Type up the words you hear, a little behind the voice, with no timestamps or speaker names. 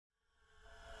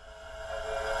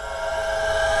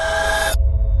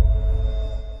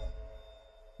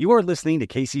You are listening to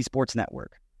KC Sports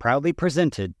Network, proudly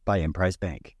presented by Emprise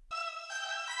Bank.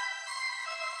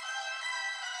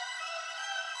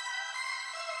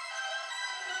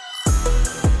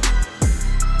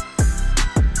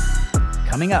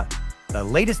 Coming up, the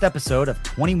latest episode of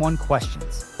 21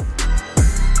 Questions.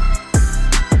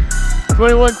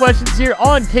 21 Questions here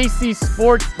on KC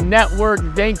Sports Network.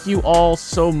 Thank you all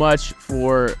so much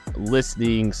for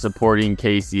listening, supporting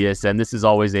KCSN. This is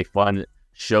always a fun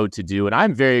show to do, and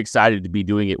I'm very excited to be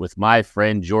doing it with my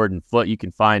friend Jordan Foote. You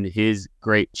can find his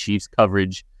great Chiefs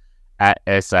coverage at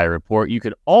SI Report. You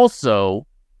can also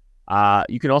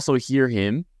hear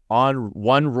him on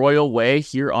One Royal Way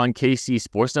here on KC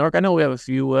Sports Network. I know we have a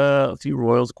few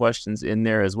Royals questions in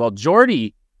there as well.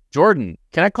 Jordan,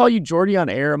 can I call you Jordy on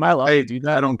air? Am I allowed to do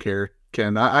that? I don't care,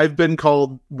 Ken. I've been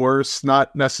called worse,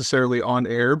 not necessarily on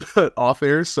air, but off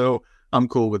air, so I'm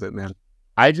cool with it, man.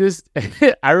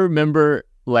 I remember,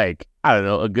 like, I don't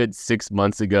know, a good 6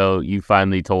 months ago, you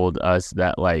finally told us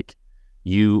that, like,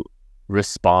 you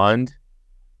respond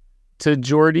to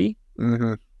Jordy.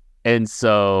 Mm-hmm. And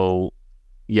so,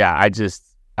 yeah, I've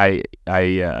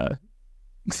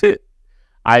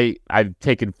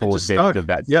taken full advantage of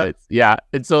that since. Yeah.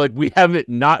 And so, like, we haven't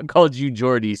not called you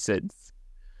Jordy since.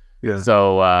 Yeah.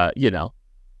 So,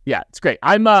 yeah, it's great.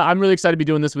 I'm really excited to be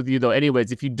doing this with you, though.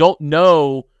 Anyways, if you don't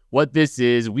know what this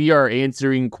is, we are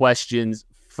answering questions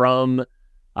from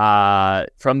the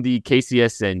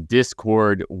KCSN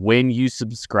Discord. When you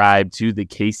subscribe to the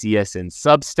KCSN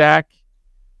Substack,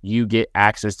 you get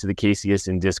access to the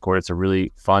KCSN Discord. It's a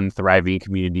really fun, thriving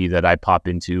community that I pop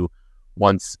into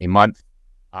once a month.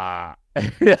 Yeah,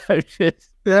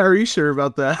 are you sure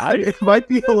about that? It might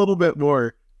be a little bit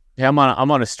more. Yeah, I'm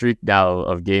on a streak now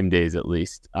of game days at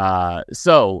least.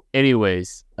 So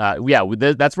anyways,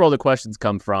 that's where all the questions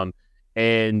come from.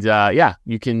 And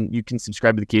you can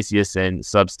subscribe to the KCSN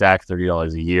Substack.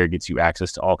 $30 a year gets you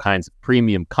access to all kinds of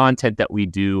premium content that we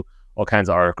do, all kinds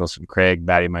of articles from Craig,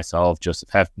 Batty, myself, Joseph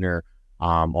Hefner,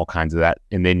 all kinds of that.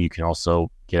 And then you can also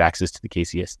get access to the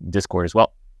KCS Discord as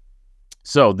well.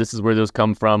 So this is where those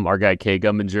come from. Our guy Kay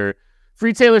Gumminger.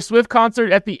 Free Taylor Swift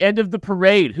concert at the end of the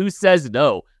parade. Who says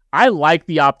no? I like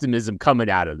the optimism coming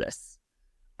out of this.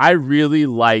 I really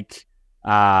like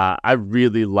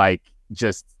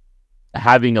just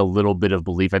having a little bit of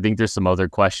belief. I think there's some other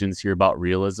questions here about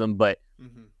realism, but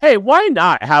hey, why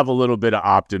not have a little bit of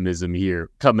optimism here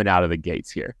coming out of the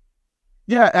gates here?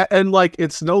 Yeah, and like,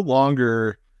 it's no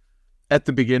longer at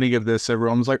the beginning of this,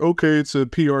 everyone's like, okay, it's a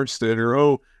PR stint, or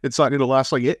oh, it's not going to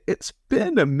last. Like, it's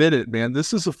been a minute, man.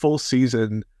 This is a full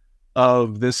season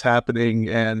of this happening,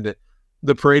 and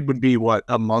the parade would be, what,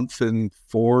 a month and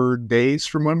 4 days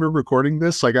from when we're recording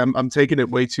this? Like, I'm taking it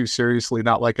way too seriously,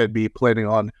 not like I'd be planning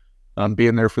on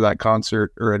being there for that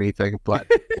concert or anything, but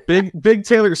big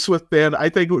Taylor Swift fan, I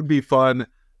think it would be fun.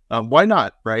 Why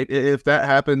not, right? If that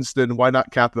happens, then why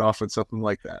not cap it off with something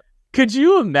like that? Could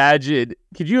you imagine,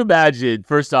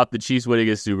 first off, the Chiefs winning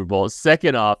a Super Bowl?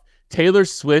 Second off, Taylor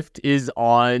Swift is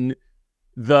on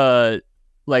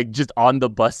just on the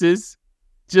buses,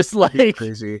 just like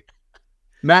crazy.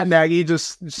 Matt Nagy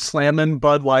just slamming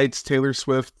Bud Lights, Taylor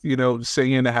Swift,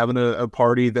 singing, having a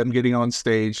party, them getting on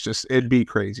stage. Just, it'd be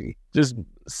crazy. Just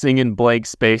singing Blank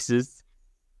Spaces,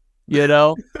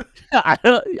 I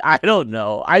don't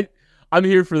know. I'm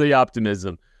here for the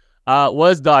optimism.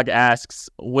 WasDog asks,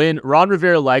 when Ron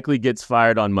Rivera likely gets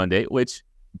fired on Monday, which,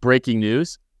 breaking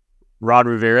news, Ron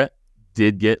Rivera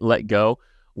did get let go.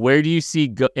 Where do you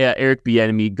see Eric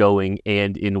Bieniemy going,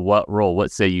 and in what role?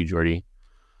 What say you, Jordy?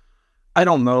 I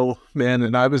don't know, man.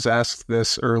 And I was asked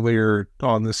this earlier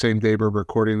on the same day we're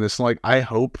recording this. Like, I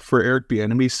hope for Eric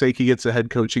Bieniemy's sake he gets a head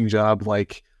coaching job.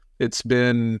 Like, it's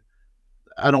been,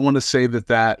 I don't want to say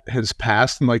that has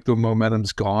passed and like the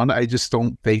momentum's gone. I just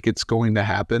don't think it's going to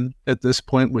happen at this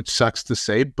point, which sucks to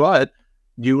say. But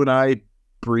you and I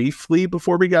briefly,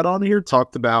 before we got on here,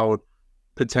 talked about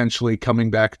potentially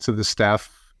coming back to the staff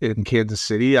in Kansas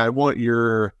City. I want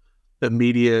your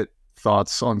immediate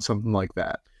thoughts on something like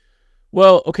that.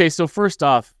 Well, okay, so first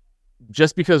off,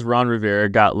 just because Ron Rivera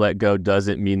got let go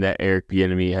doesn't mean that Eric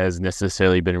Bieniemy has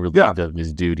necessarily been relieved of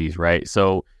his duties, right?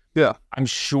 So yeah, I'm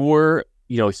sure,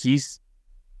 he's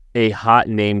a hot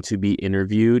name to be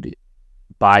interviewed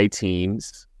by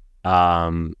teams.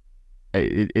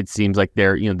 It seems like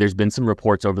there's been some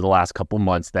reports over the last couple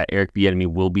months that Eric Bieniemy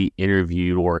will be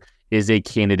interviewed or is a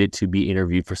candidate to be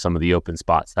interviewed for some of the open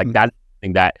spots. Like, that's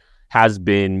something that has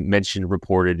been mentioned,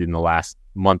 reported in the last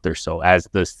month or so as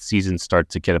the season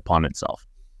starts to get upon itself.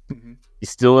 He's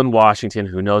still in Washington.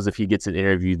 Who knows if he gets an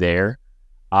interview there?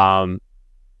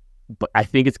 But I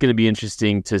think it's going to be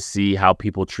interesting to see how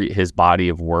people treat his body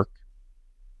of work.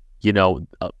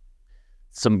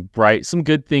 Some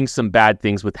good things, some bad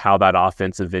things with how that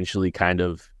offense eventually kind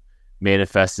of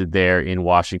manifested there in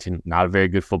Washington. Not a very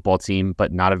good football team,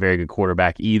 but not a very good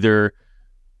quarterback either.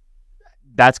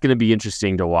 That's going to be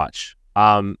interesting to watch.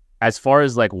 As far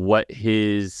as like what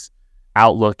his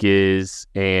outlook is,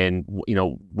 and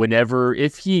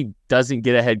if he doesn't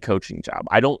get a head coaching job,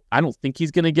 I don't think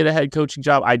he's going to get a head coaching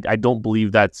job. I don't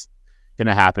believe that's going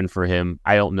to happen for him.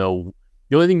 I don't know.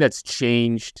 The only thing that's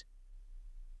changed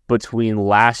between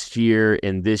last year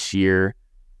and this year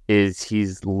is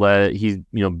he's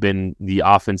been the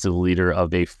offensive leader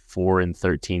of a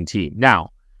 4-13 team.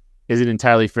 Now, is it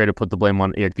entirely fair to put the blame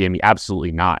on Eric Bieniemy?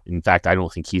 Absolutely not. In fact, I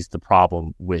don't think he's the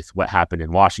problem with what happened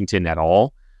in Washington at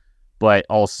all. But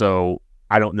also,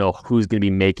 I don't know who's going to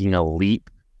be making a leap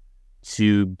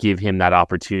to give him that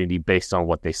opportunity based on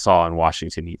what they saw in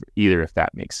Washington either, if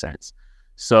that makes sense.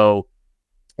 So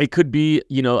it could be,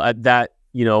 a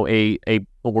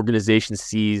organization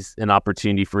sees an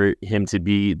opportunity for him to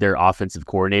be their offensive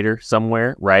coordinator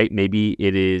somewhere, right? Maybe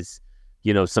it is,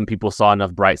 some people saw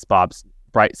enough bright spots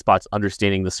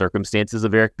understanding the circumstances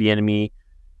of Eric Bieniemy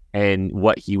and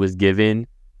what he was given.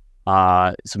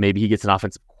 So maybe he gets an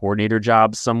offensive coordinator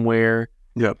job somewhere.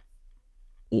 Yep.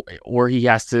 Or he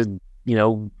has to,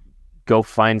 go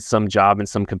find some job in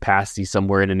some capacity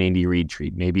somewhere in an Andy Reid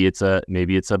tree. Maybe it's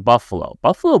a Buffalo.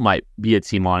 Buffalo might be a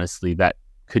team, honestly, that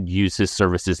could use his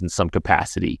services in some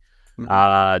capacity.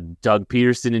 Mm-hmm. Doug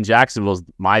Peterson in Jacksonville is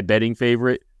my betting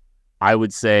favorite. I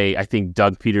would say I think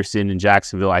Doug Peterson in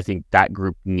Jacksonville, I think that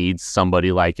group needs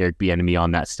somebody like Eric Bieniemy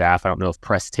on that staff. I don't know if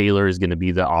Press Taylor is going to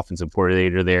be the offensive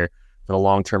coordinator there for the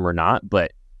long term or not,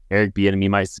 but Eric Bieniemy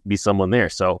might be someone there.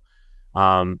 So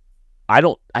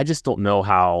I just don't know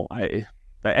how. I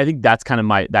think that's kind of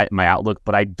my outlook,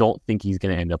 but I don't think he's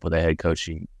going to end up with a head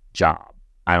coaching job.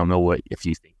 I don't know if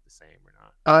you think the same or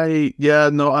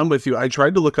not. I'm with you. I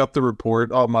tried to look up the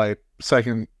report on my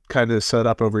second kind of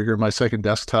setup over here, my second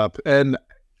desktop, and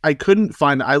I couldn't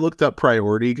find. I looked up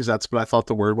priority because that's what I thought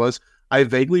the word was. I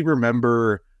vaguely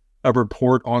remember a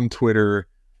report on Twitter,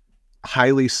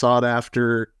 highly sought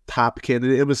after top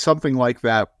candidate. It was something like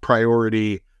that,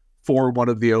 priority for one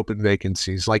of the open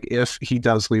vacancies, like if he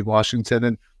does leave Washington.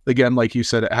 And again, like you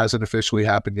said, it hasn't officially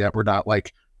happened yet. We're not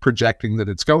like projecting that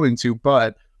it's going to,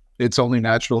 but it's only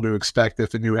natural to expect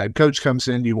if a new head coach comes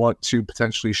in, you want to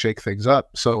potentially shake things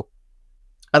up. So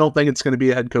I don't think it's going to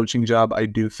be a head coaching job. I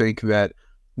do think that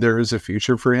there is a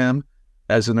future for him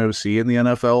as an OC in the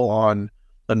NFL on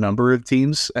a number of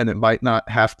teams, and it might not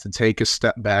have to take a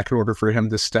step back in order for him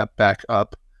to step back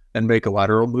up and make a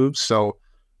lateral move. So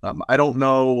I don't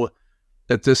know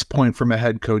at this point from a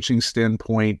head coaching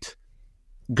standpoint,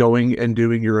 going and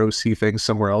doing your OC thing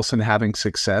somewhere else and having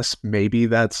success, maybe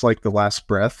that's like the last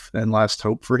breath and last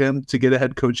hope for him to get a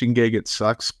head coaching gig. It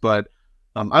sucks, but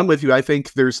I'm with you. I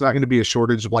think there's not going to be a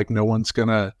shortage of like no one's going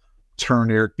to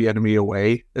turn Eric Bieniemy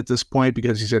away at this point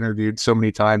because he's interviewed so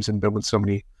many times and been with so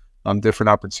many different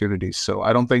opportunities. So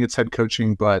I don't think it's head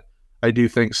coaching, but I do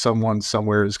think someone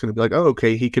somewhere is going to be like, oh,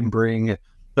 okay, he can bring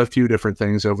a few different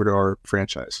things over to our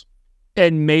franchise.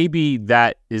 And maybe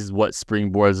that is what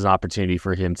springboards an opportunity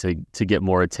for him to get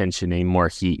more attention and more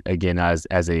heat again as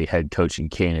a head coaching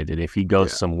candidate. If he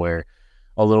goes somewhere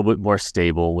a little bit more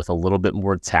stable with a little bit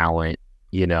more talent,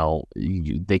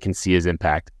 they can see his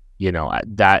impact.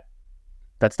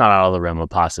 That's not out of the realm of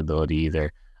possibility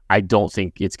either. I don't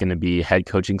think it's going to be a head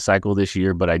coaching cycle this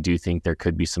year, but I do think there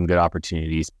could be some good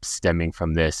opportunities stemming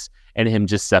from this, and him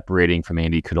just separating from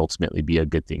Andy could ultimately be a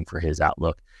good thing for his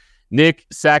outlook. Nick,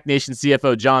 Sack Nation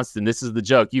CFO Johnston, this is the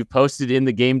joke. You've posted in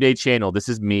the Game Day channel, this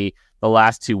is me, the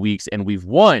last 2 weeks, and we've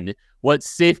won. What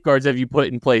safeguards have you put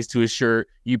in place to assure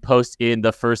you post in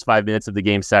the first 5 minutes of the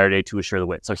game Saturday to assure the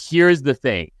win? So here's the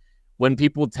thing. When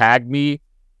people tag me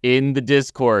in the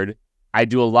Discord, I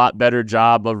do a lot better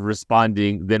job of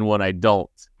responding than when I don't.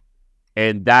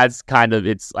 And that's kind of,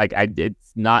 it's like,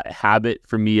 it's not habit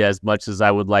for me as much as I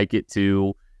would like it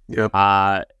to. Yep.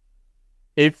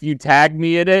 If you tag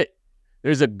me in it,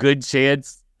 there's a good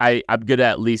chance I'm going to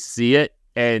at least see it.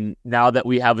 And now that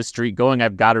we have a streak going,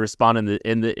 I've got to respond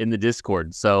in the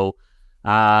Discord. So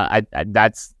I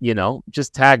that's,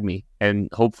 just tag me, and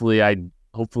hopefully I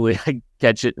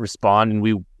catch it, respond, and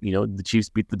we, the Chiefs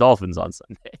beat the Dolphins on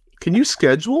Sunday. Can you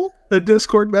schedule a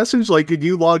Discord message? Like, could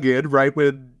you log in right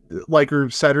when, like, or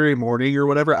Saturday morning or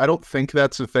whatever? I don't think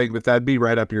that's a thing, but that'd be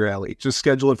right up your alley. Just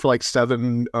schedule it for like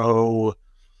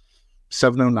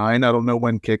 7:09. I don't know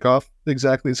when kickoff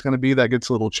exactly is going to be. That gets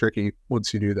a little tricky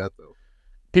once you do that, though.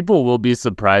 People will be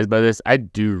surprised by this. I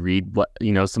do read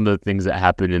some of the things that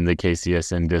happen in the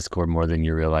KCSN Discord more than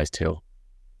you realize too.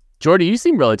 Jordy, you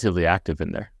seem relatively active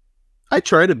in there. I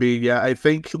try to be, yeah. I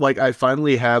think like I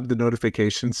finally have the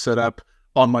notifications set up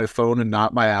on my phone and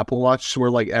not my Apple Watch, where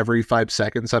like every 5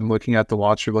 seconds I'm looking at the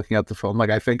watch or looking at the phone. Like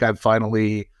I think I've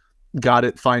finally got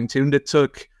it fine-tuned. It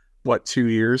took 2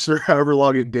 years or however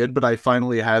long it did, but I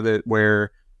finally have it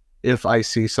where if I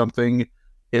see something,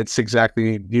 it's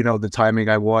exactly, the timing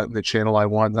I want, the channel I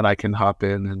want, then I can hop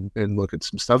in and look at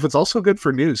some stuff. It's also good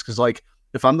for news because like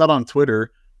if I'm not on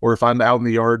Twitter or if I'm out in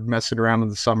the yard messing around in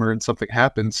the summer and something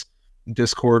happens,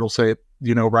 Discord will say,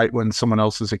 right when someone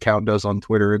else's account does on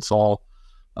Twitter. It's all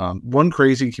one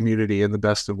crazy community in the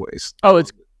best of ways. Oh,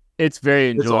 it's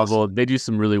very enjoyable. Awesome. They do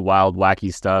some really wild,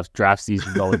 wacky stuff. Draft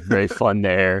season is always very fun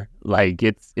there. Like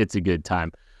it's a good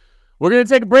time. We're going to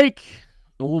take a break.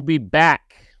 We'll be back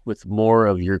with more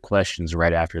of your questions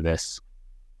right after this.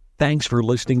 Thanks for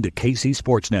listening to KC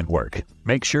Sports Network.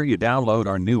 Make sure you download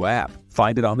our new app.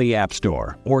 Find it on the App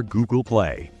Store or Google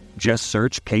Play. Just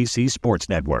search KC Sports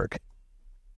Network.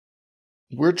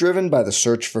 We're driven by the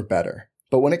search for better.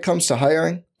 But when it comes to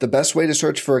hiring, the best way to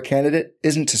search for a candidate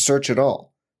isn't to search at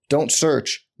all. Don't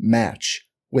search, match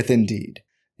with Indeed.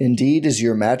 Indeed is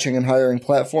your matching and hiring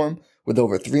platform with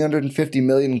over 350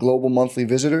 million global monthly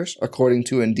visitors, according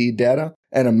to Indeed data,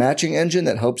 and a matching engine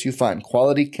that helps you find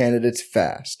quality candidates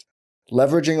fast.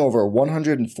 Leveraging over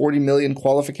 140 million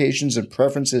qualifications and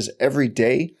preferences every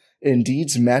day,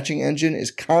 Indeed's matching engine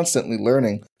is constantly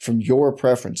learning from your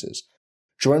preferences.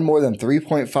 Join more than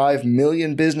 3.5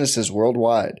 million businesses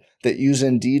worldwide that use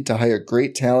Indeed to hire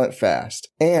great talent fast.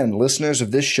 And listeners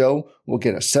of this show will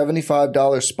get a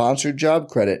 $75 sponsored job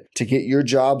credit to get your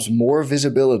jobs more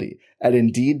visibility at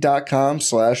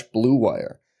Indeed.com/Blue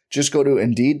Wire. Just go to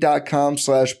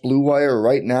Indeed.com/Blue Wire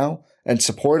right now and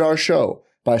support our show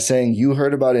by saying you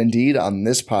heard about Indeed on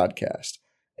this podcast.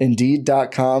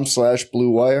 Indeed.com/Blue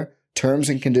Wire. Terms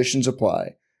and conditions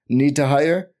apply. Need to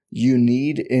hire? You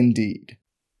need Indeed.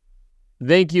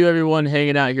 Thank you, everyone,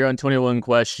 hanging out here on 21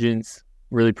 Questions.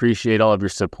 Really appreciate all of your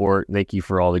support. Thank you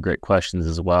for all the great questions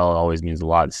as well. It always means a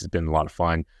lot. This has been a lot of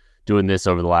fun doing this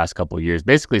over the last couple of years.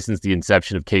 Basically, since the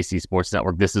inception of KC Sports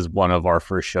Network, this is one of our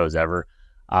first shows ever.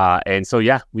 And so,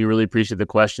 yeah, we really appreciate the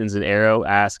questions. And Arrow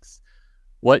asks,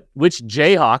 which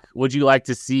Jayhawk would you like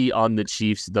to see on the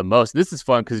Chiefs the most? This is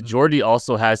fun because Jordy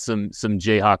also has some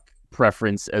Jayhawk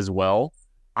preference as well.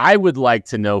 I would like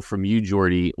to know from you,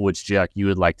 Jordy, which Jayhawk you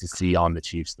would like to see on the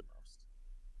Chiefs the most.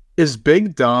 Is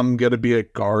Big Dom going to be a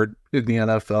guard in the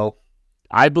NFL?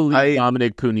 I believe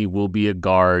Dominic Pooney will be a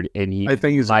guard, and he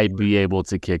might be able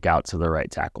to kick out to the right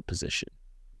tackle position.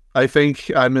 I think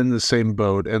I'm in the same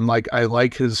boat, and like I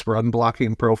like his run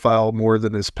blocking profile more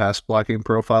than his pass blocking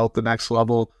profile at the next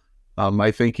level.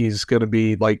 I think he's going to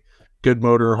be like good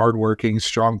motor, hardworking,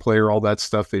 strong player, all that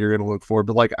stuff that you're going to look for.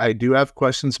 But like I do have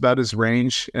questions about his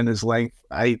range and his length.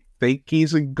 I think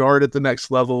he's a guard at the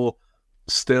next level.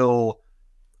 Still,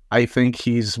 I think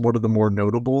he's one of the more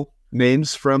notable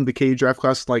names from the KU draft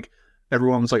class. Like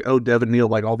everyone was like, oh, Devin Neal,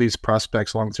 like all these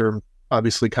prospects long term.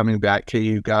 Obviously coming back,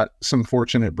 KU got some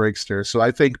fortunate breaks there. So I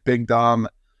think Big Dom,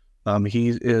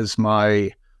 he is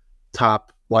my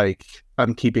top, like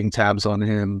I'm keeping tabs on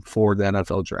him for the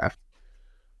NFL draft.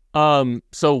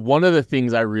 So one of the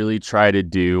things I really try to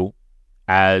do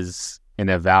as an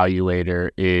evaluator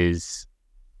is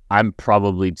I'm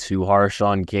probably too harsh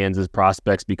on Kansas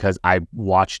prospects because I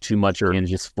watch too much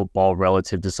Kansas football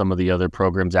relative to some of the other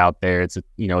programs out there. It's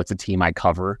a team I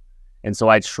cover. And so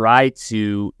I try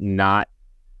to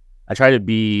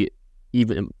be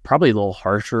even probably a little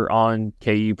harsher on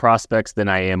KU prospects than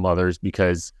I am others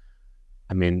because,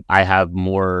 I mean, I have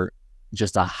more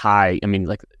just a high, I mean,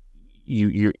 like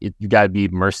you got to be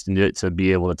immersed into it to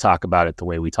be able to talk about it the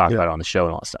way we talk about it on the show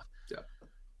and all that stuff.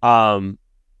 Yeah.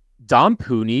 Dom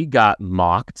Pooney got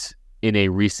mocked in a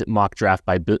recent mock draft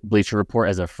by Bleacher Report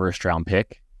as a first-round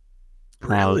pick.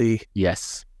 Really?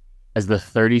 Yes. As the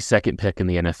 32nd pick in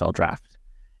the NFL draft.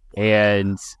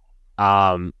 And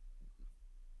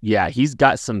he's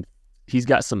got some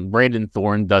Brandon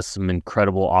Thorne does some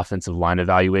incredible offensive line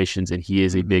evaluations, and he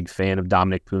is a big fan of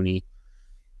Dominic Pooney.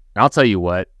 And I'll tell you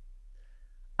what,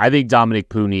 I think Dominic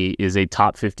Pooney is a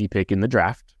top 50 pick in the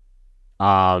draft.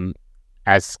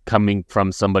 As coming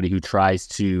from somebody who tries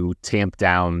to tamp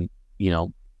down,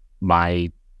 my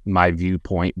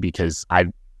viewpoint because I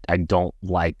don't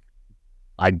like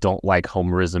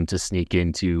homerism to sneak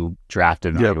into draft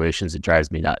evaluations. Yep. It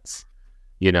drives me nuts.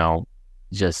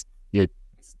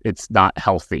 It's not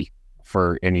healthy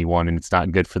for anyone, and it's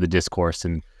not good for the discourse.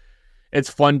 And it's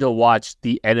fun to watch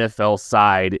the NFL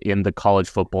side and the college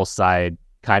football side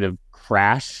kind of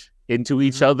crash into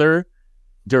each other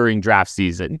during draft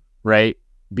season, right?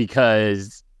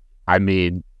 Because, I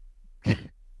mean,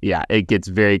 yeah, it gets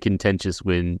very contentious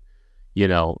when,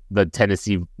 the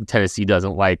Tennessee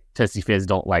fans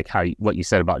don't like what you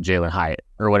said about Jalen Hyatt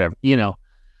or whatever,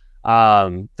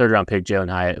 third round pick Jalen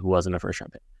Hyatt, who wasn't a first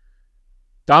round pick.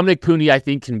 Dominic Pooney, I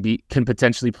think, can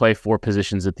potentially play 4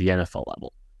 positions at the NFL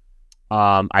level.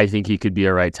 I think he could be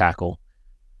a right tackle.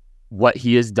 What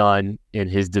he has done in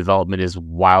his development is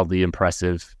wildly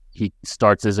impressive. He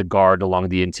starts as a guard along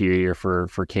the interior for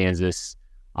Kansas,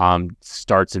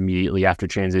 starts immediately after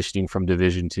transitioning from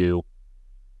Division II.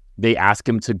 They ask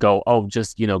him to go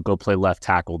play left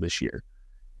tackle this year,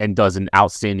 and does an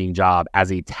outstanding job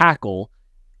as a tackle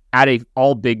at a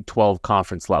all Big 12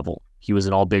 conference level. He was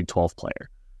an all Big 12 player.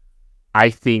 I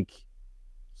think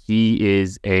he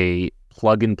is a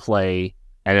plug and play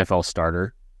NFL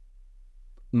starter,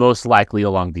 most likely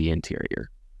along the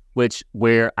interior,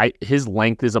 his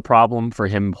length is a problem for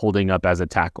him holding up as a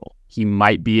tackle. He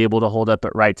might be able to hold up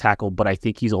at right tackle, but I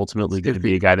think he's ultimately going to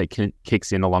be a guy that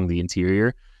kicks in along the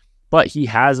interior. But he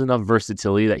has enough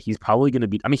versatility that he's probably going to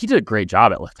be. I mean, he did a great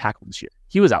job at left tackle this year.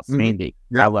 He was outstanding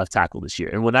at left tackle this year.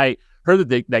 And when I heard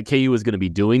that KU was going to be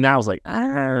doing that, I was like, I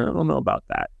don't know about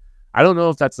that. I don't know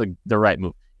if that's the right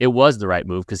move. It was the right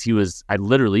move because he was an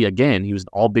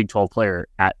all Big 12 player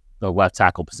at the left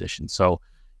tackle position. So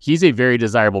he's a very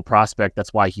desirable prospect.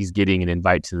 That's why he's getting an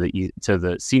invite to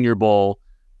the Senior Bowl.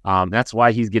 That's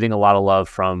why he's getting a lot of love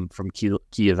from key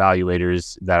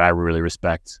evaluators that I really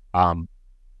respect.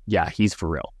 Yeah, he's for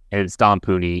real. And it's Dom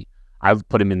Pooney. I would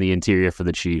put him in the interior for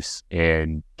the Chiefs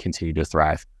and continue to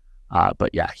thrive.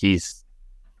 But yeah, he is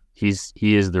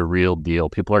the real deal.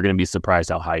 People are going to be surprised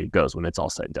how high it goes when it's all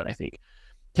said and done, I think.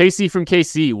 Casey from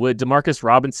KC, would Demarcus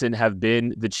Robinson have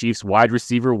been the Chiefs wide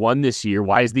receiver 1 this year?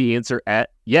 Why is the answer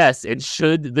at yes? And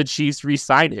should the Chiefs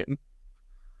re-sign him?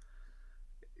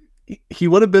 He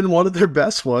would have been one of their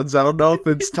best ones. I don't know if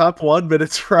it's top 1, but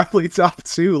it's probably top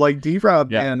 2. Like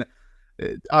D-Rob, man,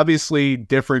 obviously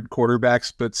different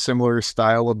quarterbacks, but similar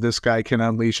style of this guy can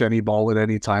unleash any ball at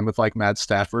any time with like Matt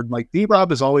Stafford. Like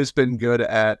D-Rob has always been good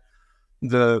at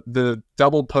the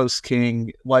double post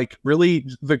king, like really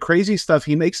the crazy stuff.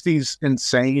 He makes these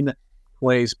insane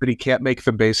plays, but he can't make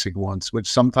the basic ones, which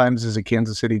sometimes is a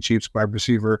Kansas City Chiefs wide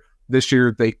receiver. This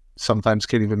year, they sometimes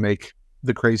can't even make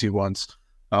the crazy ones.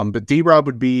 But D-Rob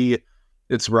would be,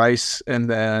 it's Rice, and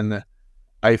then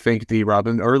I think D-Rob.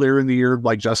 And earlier in the year,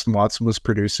 like Justin Watson was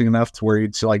producing enough to where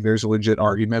you'd see like there's a legit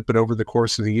argument, but over the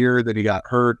course of the year that he got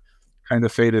hurt, kind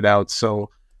of faded out.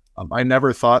 So I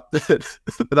never thought that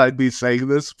I'd be saying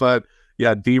this, but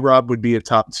yeah, D-Rob would be a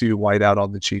top 2 wideout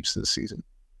on the Chiefs this season.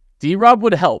 D-Rob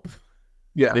would help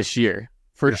this year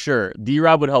for sure.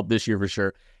 D-Rob would help this year for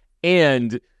sure.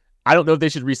 And I don't know if they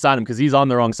should re-sign him because he's on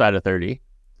the wrong side of 30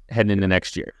 heading into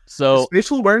next year. So his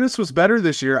spatial awareness was better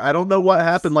this year. I don't know what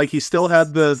happened. Like he still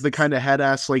had the kind of head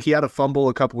ass, like he had a fumble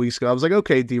a couple weeks ago. I was like,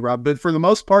 okay, D-Rob, but for the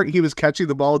most part, he was catching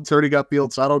the ball and turning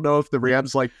upfield. So I don't know if the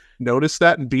Rams like noticed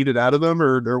that and beat it out of them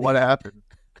or what happened.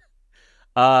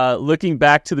 Looking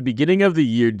back to the beginning of the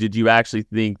year, did you actually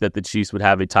think that the Chiefs would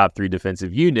have a top 3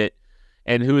 defensive unit?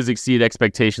 And who has exceeded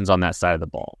expectations on that side of the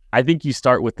ball? I think you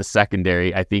start with the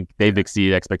secondary. I think they've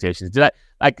exceeded expectations.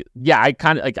 I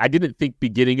didn't think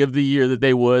beginning of the year that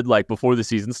they would, like before the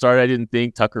season started. I didn't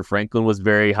think Tucker Franklin was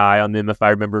very high on them, if I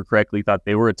remember correctly. Thought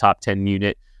they were a top 10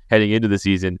 unit heading into the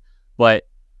season. But,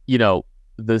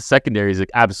 the secondary is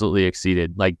absolutely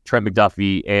exceeded. Like Trent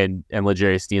McDuffie and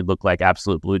L'Jarius Sneed look like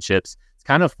absolute blue chips. It's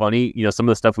kind of funny, some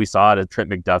of the stuff we saw out of Trent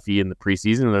McDuffie in the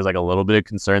preseason, and there's like a little bit of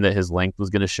concern that his length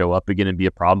was going to show up again and be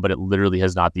a problem, but it literally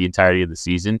has not the entirety of the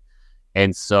season.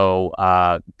 And so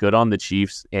good on the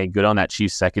Chiefs and good on that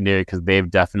Chiefs secondary because they've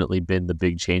definitely been the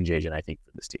big change agent, I think,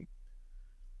 for this team.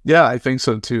 Yeah, I think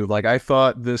so too. Like I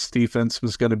thought this defense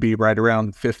was going to be right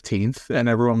around 15th, and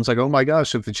everyone was like, oh my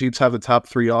gosh, if the Chiefs have a top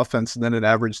 3 offense and then an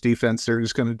average defense, they're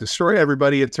just going to destroy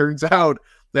everybody. It turns out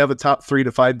they have a top 3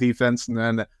 to 5 defense and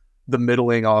then the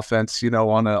middling offense,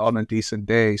 on a decent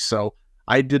day. So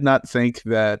I did not think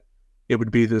that it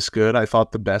would be this good. I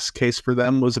thought the best case for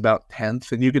them was about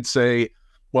 10th. And you could say,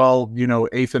 well,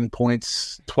 8th in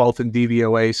points, 12th in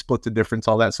DVOA, split the difference,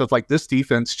 all that stuff. Like this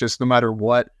defense, just no matter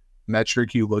what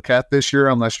metric you look at this year,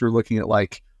 unless you're looking at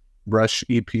like rush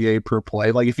EPA per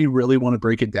play, like if you really want to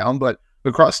break it down, but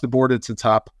across the board, it's a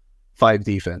top 5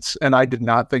 defense. And I did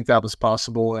not think that was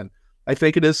possible. And I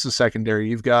think it is the secondary.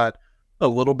 You've got a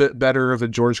little bit better of a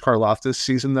George Karlaftis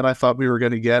season than I thought we were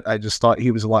going to get. I just thought he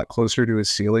was a lot closer to his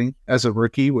ceiling as a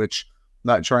rookie, which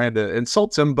not trying to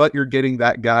insult him, but you're getting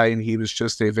that guy, and he was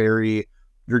just a very,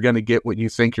 you're going to get what you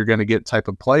think you're going to get type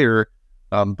of player.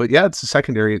 But yeah, it's the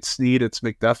secondary. It's Snead, it's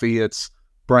McDuffie, it's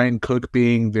Brian Cook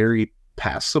being very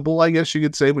passable, I guess you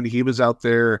could say, when he was out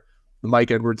there. The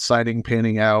Mike Edwards signing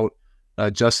panning out.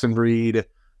 Justin Reed,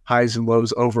 highs and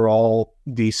lows overall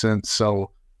decent.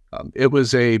 So it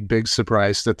was a big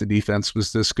surprise that the defense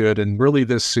was this good and really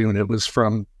this soon. It was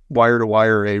from wire to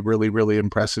wire a really, really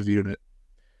impressive unit.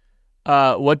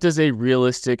 What does a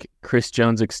realistic Chris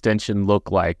Jones extension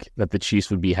look like that the Chiefs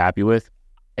would be happy with?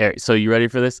 Eric, so you ready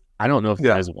for this? I don't know if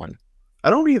there is one. I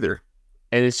don't either.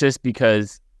 And it's just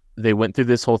because they went through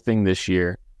this whole thing this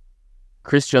year.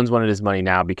 Chris Jones wanted his money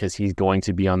now because he's going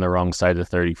to be on the wrong side of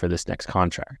 30 for this next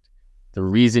contract. The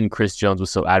reason Chris Jones was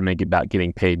so adamant about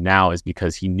getting paid now is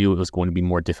because he knew it was going to be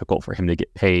more difficult for him to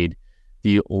get paid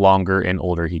the longer and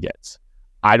older he gets.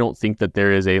 I don't think that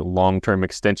there is a long-term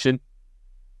extension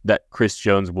that Chris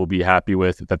Jones will be happy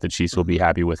with, that the Chiefs will be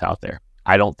happy with out there.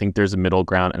 I don't think there's a middle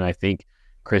ground, and I think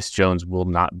Chris Jones will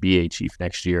not be a Chief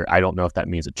next year. I don't know if that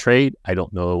means a trade. I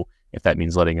don't know if that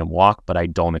means letting him walk, but I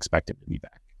don't expect him to be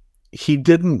back. He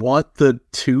didn't want the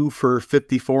 2 for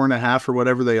 54.5 or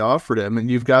whatever they offered him.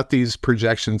 And you've got these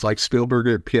projections like Spielberg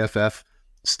at PFF,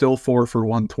 still 4 for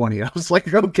 120. I was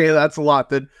like, okay, that's a lot.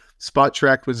 Then Spot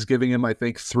Track was giving him, I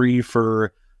think, 3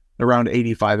 for around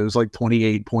 85. It was like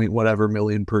 28 point whatever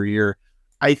million per year.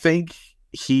 I think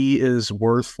he is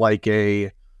worth like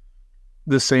the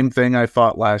same thing I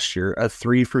thought last year, a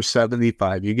 3 for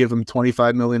 75. You give him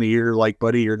 25 million a year, like,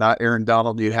 buddy, you're not Aaron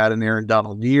Donald. You had an Aaron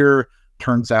Donald year.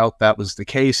 Turns out that was the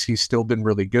case. He's still been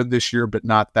really good this year, but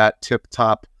not that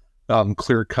tip-top,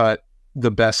 clear-cut, the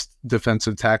best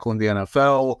defensive tackle in the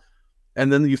NFL.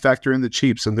 And then you factor in the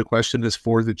Chiefs, and the question is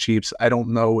for the Chiefs. I don't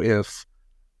know if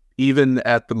even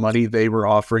at the money they were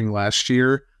offering last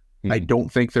year, I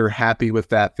don't think they're happy with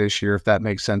that this year, if that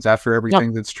makes sense. After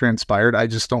everything that's transpired, I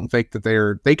just don't think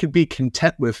that they could be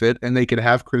content with it, and they could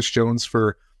have Chris Jones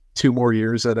for 2 more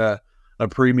years at a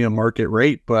premium market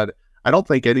rate, but I don't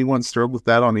think anyone's thrilled with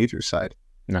that on either side.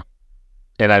 No.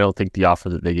 And I don't think the offer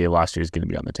that they gave last year is going to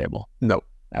be on the table. No.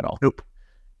 At all. Nope.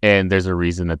 And there's a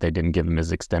reason that they didn't give him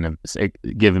his incentives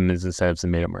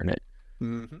and made him earn it.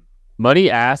 Mm-hmm.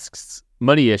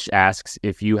 Moneyish asks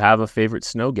if you have a favorite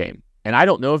snow game. And I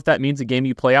don't know if that means a game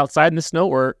you play outside in the snow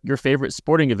or your favorite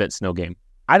sporting event snow game.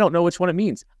 I don't know which one it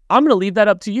means. I'm going to leave that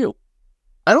up to you.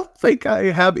 I don't think I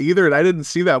have either, and I didn't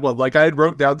see that one. Like, I had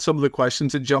wrote down some of the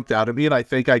questions that jumped out at me, and I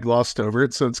think I glossed over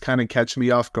it, so it's kind of catching me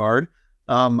off guard.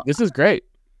 This is great.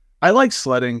 I like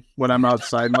sledding when I'm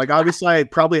outside. Like, obviously, I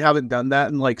probably haven't done that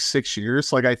in like 6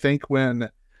 years. Like, I think when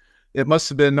it must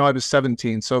have been, I was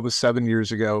 17, so it was 7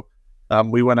 years ago.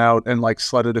 We went out and like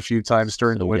sledded a few times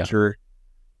during the winter.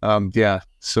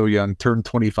 So young. Turned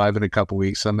 25 in a couple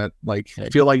weeks. I'm at I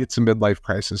feel like it's a midlife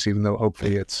crisis, even though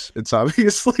hopefully it's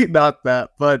obviously not that.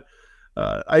 But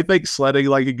I think sledding,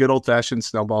 like a good old fashioned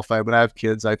snowball fight. When I have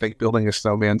kids, I think building a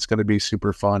snowman is going to be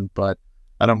super fun. But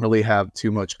I don't really have too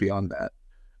much beyond that.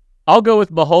 I'll go with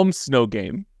Mahomes' snow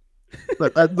game.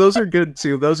 But those are good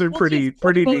too. Those are pretty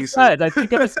decent. I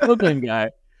think I'm a snow game guy.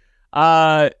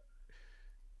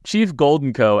 Chief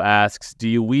Golden Co. asks,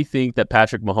 we think that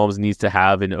Patrick Mahomes needs to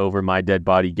have an over my dead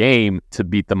body game to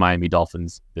beat the Miami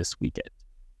Dolphins this weekend?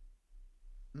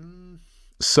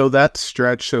 So that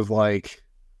stretch of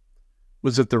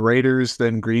was it the Raiders,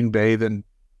 then Green Bay, then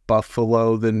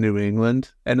Buffalo, then New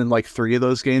England? And in 3 of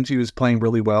those games, he was playing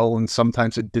really well, and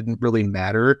sometimes it didn't really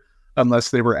matter unless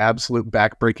they were absolute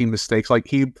back-breaking mistakes.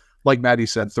 Like Maddie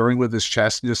said, throwing with his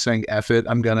chest and just saying, F it,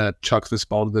 I'm going to chuck this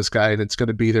ball to this guy and it's going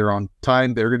to be there on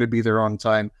time. They're going to be there on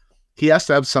time. He has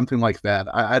to have something like that.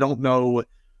 I don't know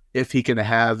if he can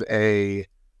have a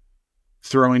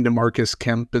throwing to Marcus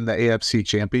Kemp in the AFC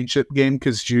Championship game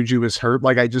because Juju is hurt.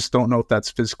 I just don't know if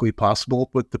that's physically possible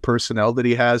with the personnel that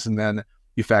he has. And then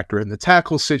you factor in the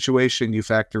tackle situation. You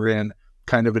factor in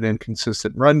kind of an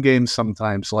inconsistent run game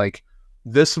sometimes.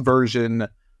 This version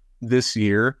this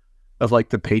year of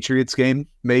the Patriots game,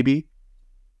 maybe.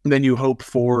 And then you hope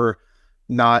for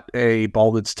not a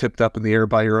ball that's tipped up in the air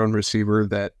by your own receiver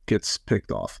that gets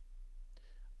picked off.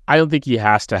 I don't think he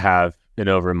has to have an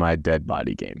over my dead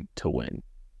body game to win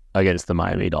against the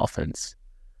Miami Dolphins.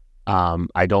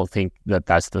 I don't think that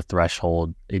that's the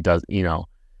threshold. It does,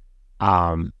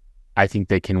 I think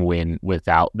they can win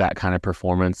without that kind of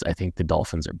performance. I think the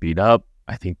Dolphins are beat up.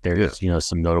 I think there's,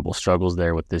 some notable struggles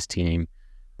there with this team.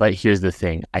 But here's the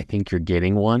thing. I think you're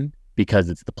getting one because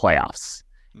it's the playoffs.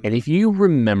 And if you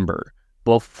remember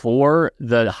before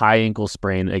the high ankle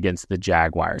sprain against the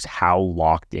Jaguars, how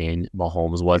locked in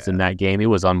Mahomes was in that game, it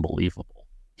was unbelievable.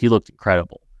 He looked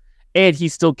incredible. And he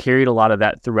still carried a lot of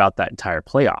that throughout that entire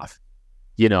playoff.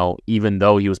 Even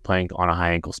though he was playing on a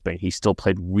high ankle sprain, he still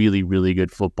played really, really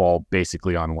good football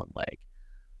basically on one leg.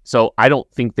 So I don't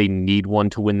think they need one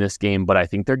to win this game, but I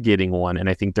think they're getting one, and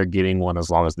I think they're getting one as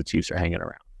long as the Chiefs are hanging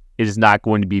around. It is not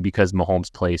going to be because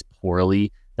Mahomes plays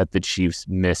poorly that the Chiefs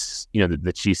miss,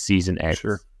 the Chiefs season ends.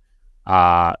 Sure.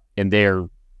 And there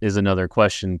is another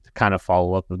question to kind of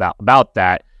follow up about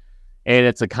that. And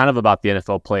it's kind of about the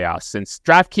NFL playoffs. Since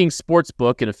DraftKings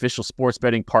Sportsbook, an official sports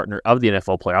betting partner of the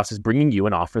NFL playoffs, is bringing you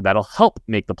an offer that'll help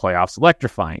make the playoffs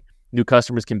electrifying. New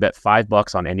customers can bet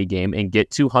 $5 on any game and get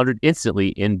 $200 instantly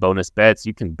in bonus bets.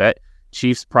 You can bet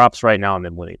Chiefs props right now and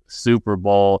then winning the Super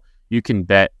Bowl. You can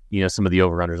bet, some of the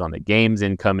over-unders on the games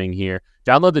incoming here.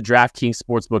 Download the DraftKings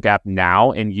Sportsbook app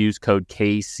now and use code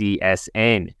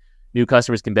KCSN. New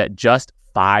customers can bet just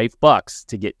 $5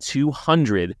 to get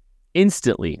 $200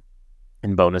 instantly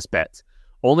in bonus bets.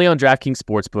 Only on DraftKings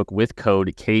Sportsbook with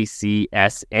code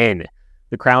KCSN.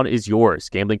 The crown is yours.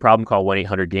 Gambling problem? Call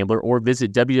 1-800-GAMBLER or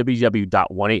visit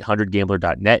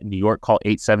www.1800gambler.net. In New York, call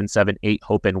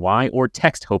 877-8-HOPE-NY or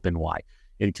text HOPE-NY.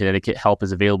 In Connecticut, help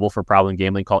is available for problem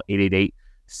gambling. Call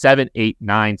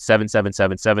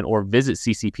 888-789-7777 or visit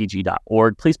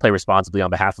ccpg.org. Please play responsibly on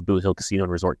behalf of Boot Hill Casino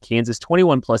and Resort, Kansas.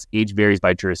 21 plus, age varies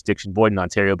by jurisdiction. Void in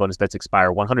Ontario. Bonus bets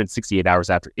expire 168 hours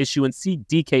after issuance. See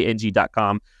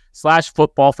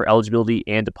dkng.com/football for eligibility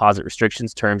and deposit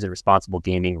restrictions, terms, and responsible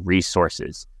gaming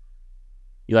resources.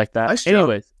 You like that? Nice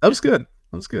Anyways. job. That was good.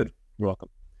 You're welcome.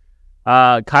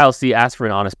 Kyle C. asked for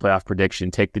an honest playoff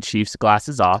prediction. Take the Chiefs'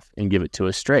 glasses off and give it to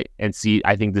us straight. And see,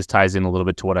 I think this ties in a little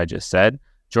bit to what I just said.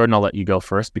 Jordan, I'll let you go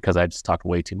first because I just talked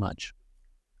way too much.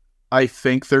 I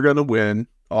think they're going to win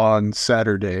on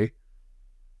Saturday.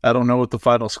 I don't know what the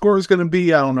final score is going to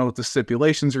be. I don't know what the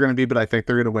stipulations are going to be, but I think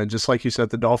they're going to win. Just like you said,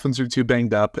 the Dolphins are too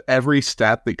banged up. Every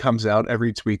stat that comes out,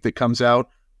 every tweet that comes out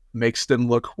makes them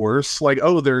look worse. Like,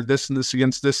 oh, they're this and this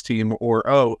against this team, or,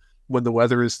 oh, when the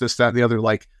weather is this, that, and the other.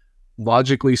 Like,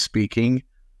 logically speaking,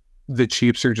 the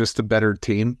Chiefs are just a better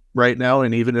team right now.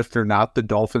 And even if they're not, the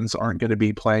Dolphins aren't going to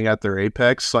be playing at their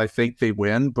apex. So I think they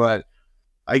win. But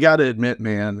I got to admit,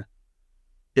 man,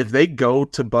 if they go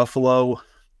to Buffalo,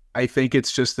 I think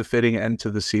it's just a fitting end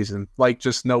to the season. Like,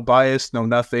 just no bias, no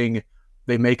nothing.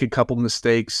 They make a couple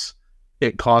mistakes.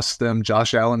 It costs them.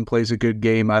 Josh Allen plays a good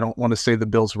game. I don't want to say the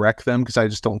Bills wreck them because I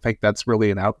just don't think that's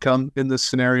really an outcome in this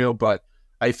scenario. But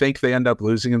I think they end up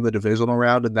losing in the divisional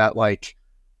round, and that, like,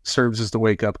 serves as the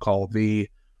wake-up call.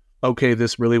 Okay,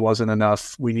 this really wasn't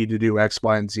enough. We need to do X,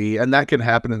 Y, and Z. And that can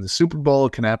happen in the Super Bowl.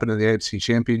 It can happen in the AFC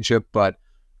Championship. But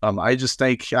I just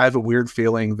think I have a weird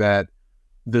feeling that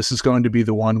this is going to be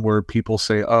the one where people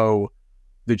say, oh,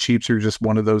 the Chiefs are just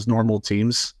one of those normal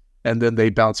teams. And then they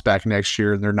bounce back next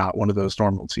year and they're not one of those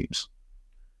normal teams.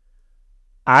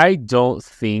 I don't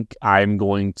think I'm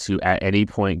going to at any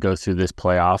point go through this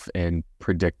playoff and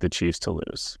predict the Chiefs to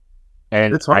lose.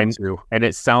 And it's hard to. And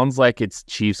it sounds like it's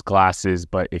Chiefs glasses,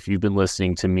 but if you've been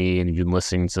listening to me and you've been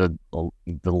listening to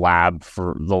the lab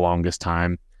for the longest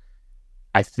time,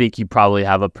 I think you probably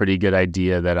have a pretty good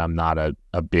idea that I'm not a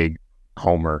big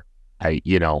homer. It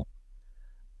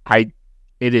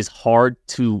is hard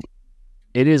to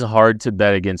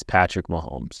bet against Patrick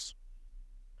Mahomes.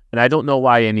 And I don't know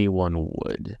why anyone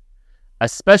would,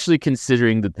 especially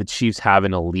considering that the Chiefs have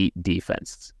an elite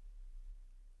defense.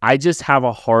 I just have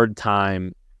a hard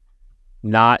time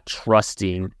not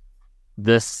trusting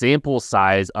the sample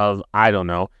size of,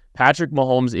 Patrick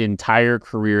Mahomes' entire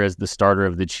career as the starter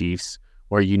of the Chiefs,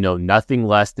 where nothing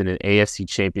less than an AFC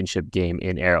Championship game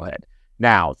in Arrowhead.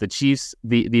 Now, the Chiefs,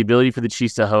 the ability for the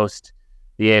Chiefs to host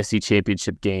the AFC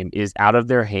Championship game is out of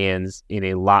their hands in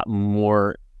a lot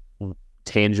more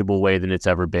tangible way than it's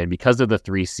ever been because of the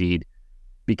 3 seed,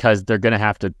 because they're going to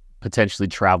have to potentially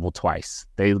travel twice.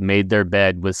 They made their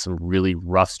bed with some really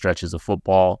rough stretches of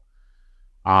football.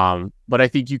 But I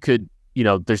think you could,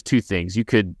 there's 2 things. You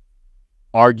could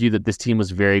argue that this team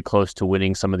was very close to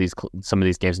winning some of these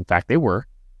games. In fact, they were.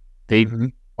 They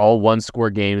all one-score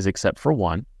games except for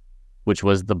one, which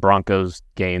was the Broncos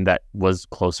game that was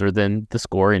closer than the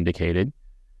score indicated.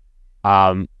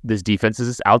 This defense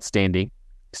is outstanding.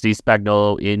 Steve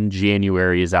Spagnuolo in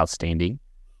January is outstanding.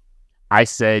 I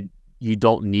said you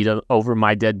don't need a over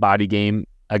my dead body game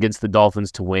against the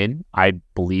Dolphins to win. I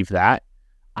believe that.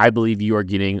 I believe you are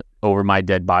getting over my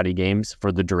dead body games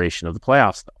for the duration of the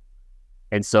playoffs, though.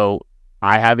 And so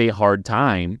I have a hard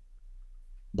time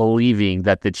believing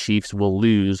that the Chiefs will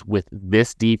lose with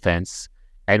this defense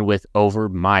and with over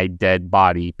my dead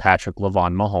body Patrick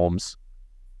LeVon Mahomes,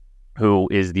 who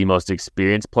is the most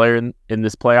experienced player in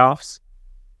this playoffs,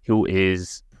 who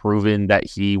is proven that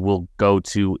he will go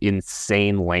to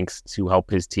insane lengths to help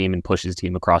his team and push his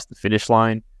team across the finish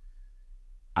line.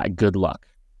 Good luck.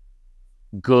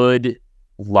 Good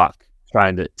luck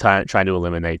trying to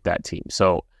eliminate that team.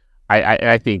 So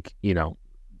I think,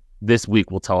 this week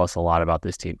will tell us a lot about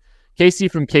this team. Casey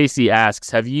from Casey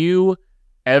asks, have you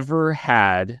ever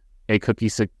had a Cookie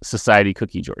Society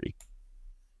cookie, Jordy?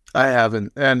 I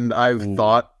haven't, and I've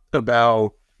thought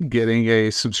about getting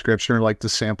a subscription or like the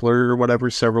sampler or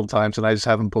whatever several times, and I just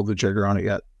haven't pulled the trigger on it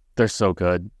yet. They're so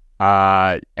good.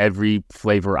 Every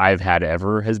flavor I've had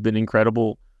ever has been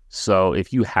incredible. So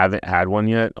if you haven't had one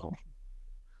yet,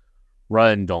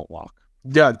 run, don't walk.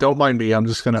 Yeah, don't mind me. I'm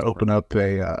just going to open up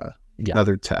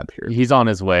another tab here. He's on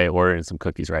his way ordering some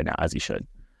cookies right now, as he should.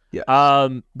 Yeah.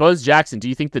 Buzz Jackson, do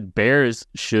you think the Bears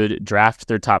should draft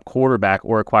their top quarterback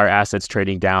or acquire assets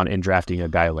trading down and drafting a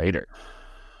guy later?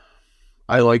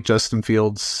 I like Justin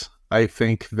Fields. I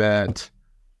think that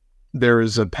there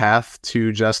is a path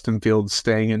to Justin Fields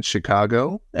staying in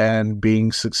Chicago and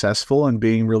being successful and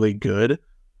being really good.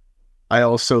 I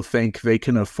also think they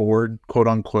can afford, quote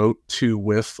unquote, to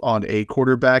whiff on a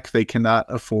quarterback. They cannot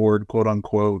afford, quote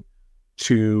unquote,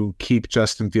 to keep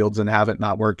Justin Fields and have it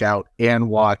not work out and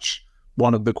watch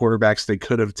one of the quarterbacks they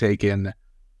could have taken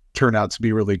turn out to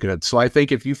be really good. So I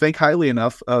think if you think highly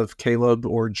enough of Caleb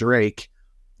or Drake,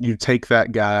 you take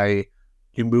that guy,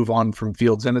 you move on from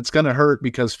Fields. And it's going to hurt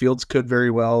because Fields could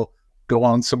very well go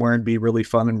on somewhere and be really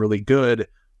fun and really good.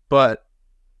 But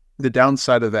the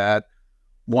downside of that,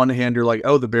 one hand, you're like,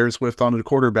 oh, the Bears whiffed on a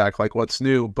quarterback, like what's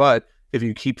new? But if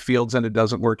you keep Fields and it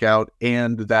doesn't work out,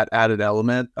 and that added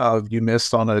element of you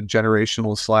missed on a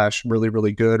generational / really,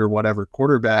 really good or whatever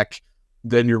quarterback,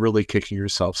 then you're really kicking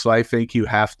yourself. So I think you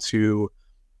have to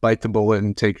bite the bullet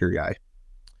and take your guy.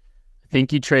 I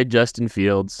think you trade Justin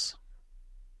Fields.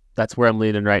 That's where I'm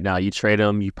leaning right now. You trade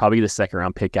him, you probably get a second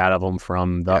round pick out of him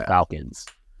from the Falcons.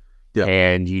 Yeah.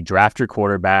 And you draft your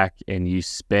quarterback and you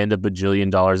spend $1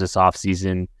 bajillion this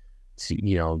offseason to,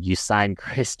 you sign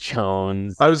Chris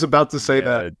Jones. I was about to say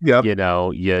that. Yeah.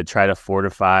 You try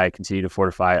to continue to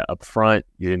fortify up front.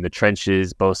 You're in the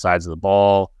trenches, both sides of the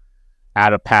ball.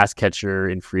 Add a pass catcher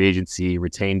in free agency,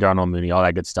 retain Darnell Mooney, all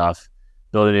that good stuff.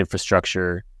 Build an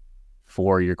infrastructure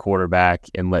for your quarterback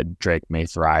and let Drake May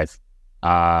thrive.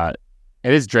 It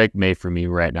is Drake May for me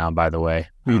right now, by the way.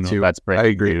 Me too. That's breaking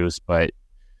agree. news, but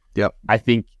yep. I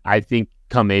think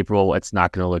come April, it's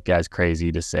not going to look as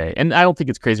crazy to say. And I don't think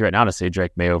it's crazy right now to say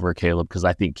Drake May over Caleb, because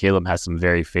I think Caleb has some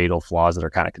very fatal flaws that are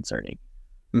kind of concerning.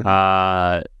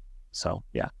 Mm-hmm. So,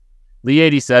 yeah.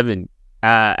 Lee87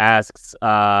 asks,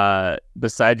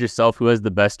 beside yourself, who has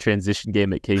the best transition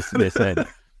game at KCSN?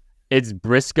 It's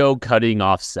Briscoe cutting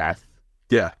off Seth.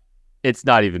 Yeah. It's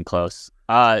not even close.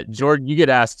 Jordan, you get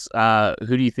asked,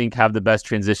 who do you think have the best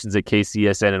transitions at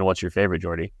KCSN, and what's your favorite,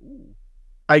 Jordy?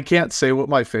 I can't say what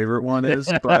my favorite one is,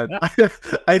 but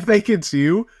I think it's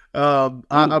you. I'm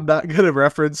not going to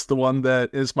reference the one that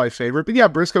is my favorite, but yeah,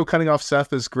 Briscoe cutting off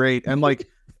Seth is great. And like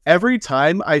every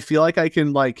time I feel like I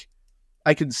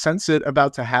can sense it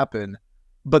about to happen,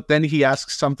 but then he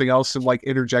asks something else and like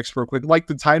interjects real quick. Like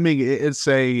the timing,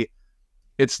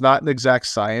 it's not an exact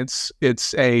science.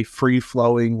 It's a free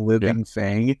flowing living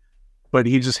thing, but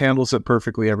he just handles it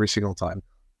perfectly every single time.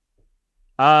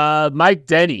 Mike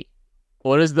Denny.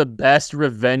 What is the best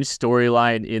revenge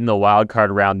storyline in the wild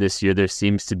card round this year? There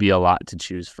seems to be a lot to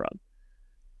choose from.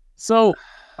 So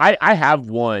I have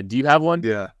one. Do you have one?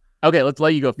 Yeah. Okay, let's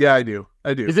let you go. Yeah, I do.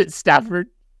 Is it Stafford?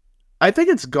 I think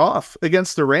it's Goff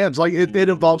against the Rams. Like it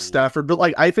involves Stafford, but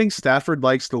like I think Stafford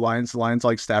likes the Lions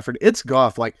like Stafford. It's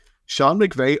Goff. Like Sean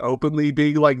McVay openly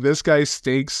being like, this guy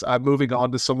stinks. I'm moving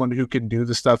on to someone who can do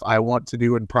the stuff I want to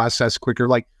do and process quicker.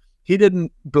 Like he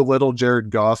didn't belittle Jared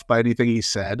Goff by anything he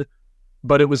said,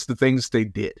 but it was the things they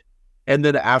did. And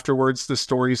then afterwards, the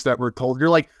stories that were told, you're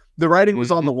like, the writing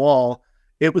was on the wall.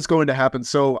 It was going to happen.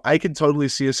 So I can totally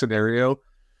see a scenario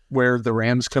where the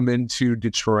Rams come into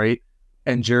Detroit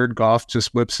and Jared Goff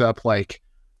just whips up like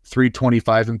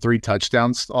 325 and 3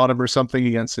 touchdowns on him or something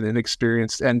against an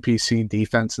inexperienced NPC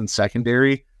defense and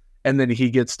secondary. And then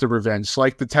he gets the revenge. So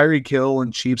like the Tyreek Hill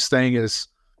and Chiefs thing is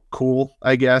cool,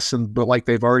 I guess. But like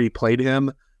they've already played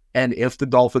him. And if the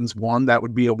Dolphins won, that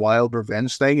would be a wild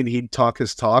revenge thing, and he'd talk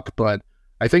his talk. But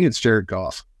I think it's Jared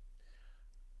Goff.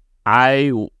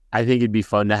 I think it'd be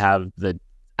fun to have the.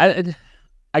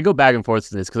 I go back and forth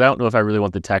to this because I don't know if I really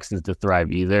want the Texans to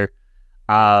thrive either.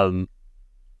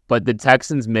 But the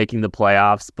Texans making the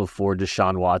playoffs before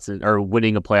Deshaun Watson, or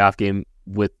winning a playoff game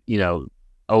with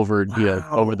over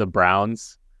the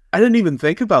Browns. I didn't even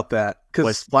think about that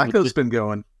because Flacco's been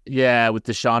going. Yeah, with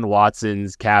Deshaun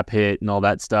Watson's cap hit and all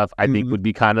that stuff, I think would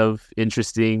be kind of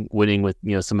interesting, winning with,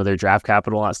 some of their draft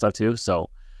capital and that stuff too. So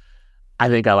I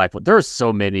think I like there are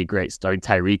so many great starting.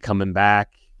 Tyreek coming back,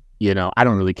 I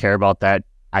don't really care about that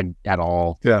at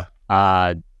all. Yeah.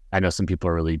 I know some people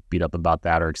are really beat up about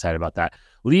that or excited about that.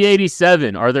 Lee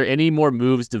 87, are there any more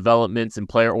moves, developments, and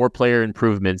player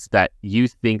improvements that you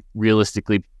think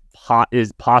realistically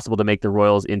is possible to make the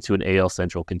Royals into an AL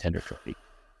Central contender trophy?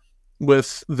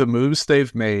 With the moves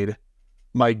they've made,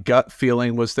 my gut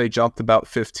feeling was they jumped about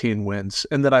 15 wins.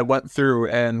 And then I went through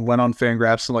and went on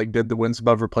Fangraphs and did the wins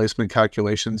above replacement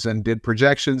calculations and did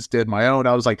projections, did my own.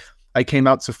 I was I came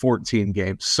out to 14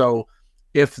 games. So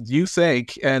if you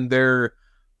think, and their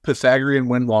Pythagorean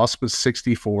win-loss was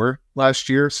 64 last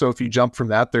year. So if you jump from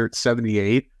that, they're at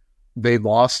 78. They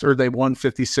lost or they won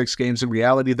 56 games. In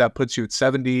reality, that puts you at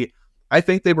 70. I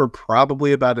think they were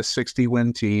probably about a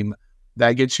 60-win team.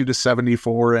 That gets you to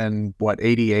 74 and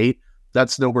 88?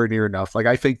 That's nowhere near enough.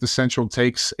 I think the Central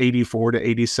takes 84 to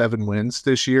 87 wins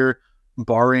this year,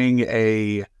 barring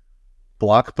a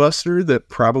blockbuster that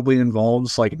probably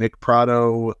involves Nick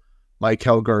Prado,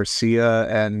 Michael Garcia,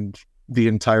 and the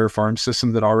entire farm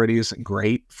system that already isn't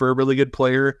great for a really good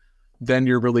player. Then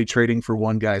you're really trading for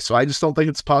one guy. So I just don't think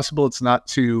it's possible. It's not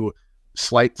to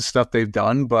slight the stuff they've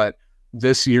done, but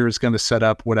this year is going to set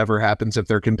up whatever happens if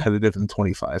they're competitive in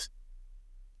 25.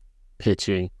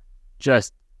 Pitching,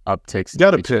 just upticks.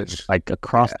 Got to pitch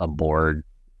across the board.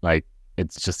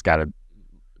 It's just got to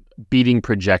beating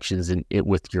projections in it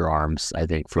with your arms, I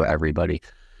think, for everybody.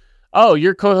 Oh,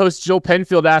 your co-host Joe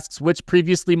Penfield asks, which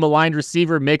previously maligned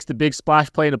receiver makes the big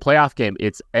splash play in a playoff game?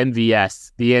 It's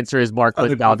MVS. The answer is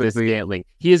Marquez Valdez-Scantling.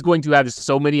 He is going to have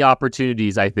so many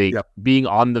opportunities, I think, being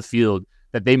on the field,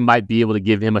 that they might be able to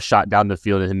give him a shot down the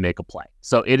field and him make a play.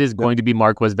 So it is going to be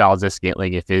Marquez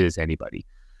Valdez-Scantling if it is anybody.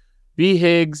 B.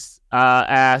 Higgs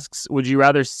asks, would you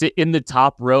rather sit in the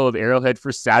top row of Arrowhead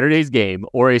for Saturday's game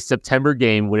or a September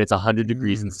game when it's 100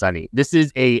 degrees and sunny? This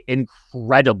is an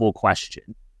incredible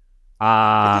question.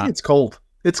 I think it's cold.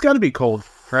 It's got to be cold,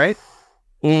 right?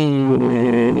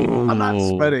 I'm not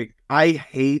sweating. I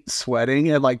hate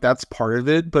sweating, and that's part of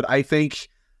it, but I think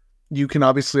you can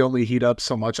obviously only heat up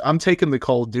so much. I'm taking the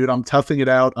cold, dude. I'm toughing it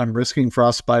out. I'm risking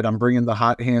frostbite. I'm bringing the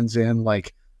hot hands in.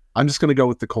 I'm just going to go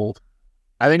with the cold.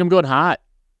 I think I'm going hot.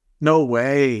 No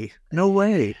way.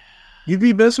 You'd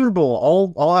be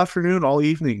miserable all afternoon, all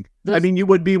evening. You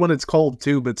would be when it's cold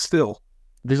too, but still.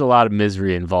 There's a lot of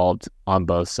misery involved on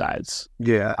both sides.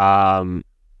 Yeah.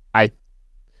 I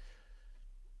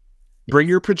bring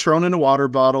your Patron in a water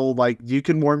bottle. You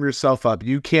can warm yourself up.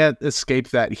 You can't escape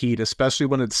that heat, especially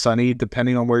when it's sunny.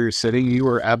 Depending on where you're sitting, you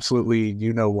are absolutely,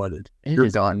 you're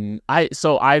done.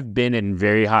 I've been in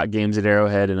very hot games at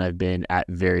Arrowhead, and I've been at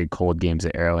very cold games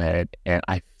at Arrowhead, and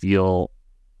I feel,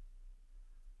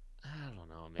 I don't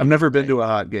know, man. I've never been to a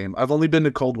hot game. I've only been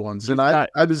to cold ones, and I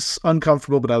was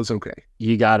uncomfortable, but I was okay.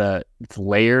 It's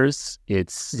layers.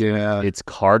 It's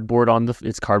cardboard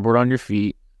it's cardboard on your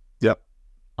feet. Yep.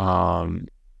 Okay.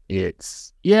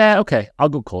 I'll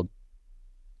go cold.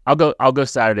 I'll go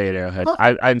Saturday at Arrowhead.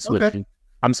 Huh. I'm switching. Okay.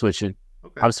 I'm switching.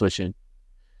 Okay. I'm switching.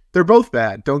 They're both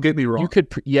bad. Don't get me wrong.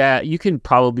 You can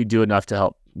probably do enough to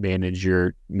help manage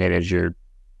your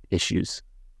issues.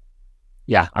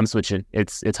 Yeah, I'm switching.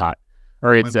 It's hot,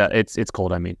 or it's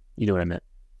cold. I mean, you know what I meant.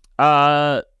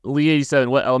 Lee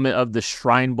 87. What element of the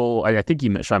Shrine Bowl? I think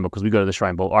you meant Shrine Bowl because we go to the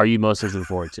Shrine Bowl. Are you most looking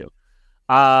forward to?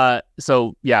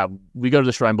 So yeah, we go to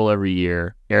the Shrine Bowl every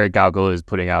year. Eric Galgo is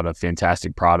putting out a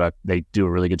fantastic product. They do a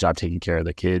really good job taking care of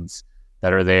the kids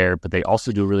that are there, but they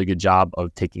also do a really good job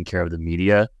of taking care of the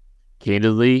media.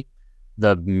 Candidly,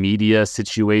 the media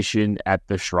situation at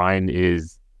the Shrine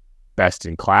is best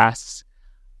in class.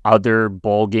 Other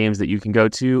bowl games that you can go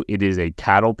to, it is a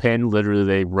cattle pen. Literally,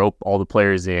 they rope all the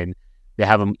players in. They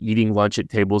have them eating lunch at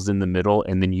tables in the middle,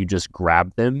 and then you just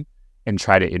grab them and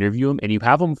try to interview them. And you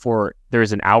have them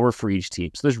there's an hour for each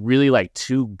team. So there's really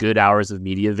 2 good hours of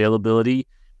media availability.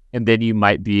 And then you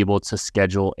might be able to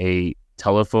schedule a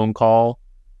telephone call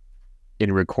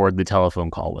and record the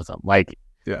telephone call with them.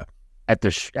 Yeah. At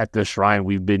the Shrine,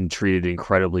 we've been treated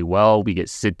incredibly well. We get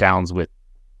sit downs with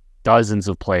dozens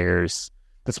of players.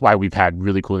 That's why we've had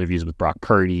really cool interviews with Brock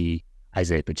Purdy,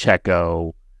 Isaiah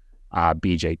Pacheco,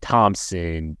 BJ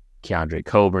Thompson, Keandre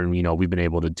Coburn. We've been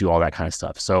able to do all that kind of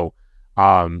stuff. So,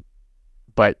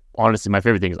 but honestly, my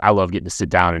favorite thing is I love getting to sit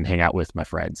down and hang out with my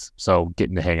friends. So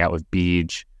getting to hang out with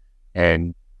Beej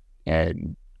and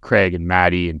Craig and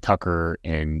Maddie and Tucker,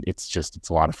 and it's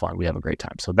a lot of fun. We have a great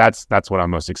time. So that's what I'm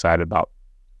most excited about.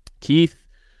 Keith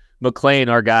McLean,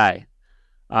 our guy.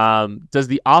 Does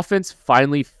the offense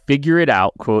finally figure it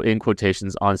out, quote in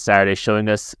quotations, on Saturday, showing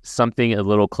us something a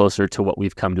little closer to what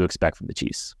we've come to expect from the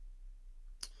Chiefs?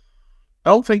 I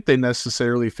don't think they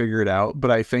necessarily figure it out, but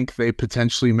I think they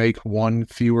potentially make one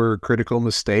fewer critical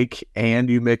mistake, and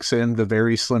you mix in the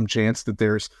very slim chance that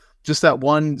there's just that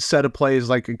one set of plays,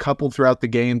 like a couple throughout the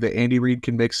game, that Andy Reid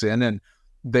can mix in, and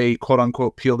they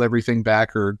quote-unquote peeled everything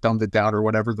back or dumbed it down or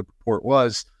whatever the report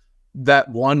was. That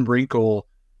one wrinkle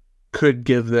could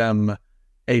give them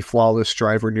a flawless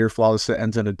drive or near flawless that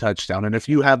ends in a touchdown. And if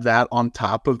you have that on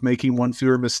top of making one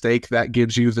fewer mistake, that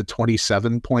gives you the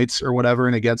 27 points or whatever,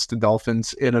 and against the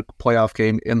Dolphins in a playoff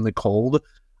game in the cold,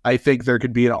 I think there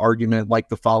could be an argument like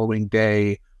the following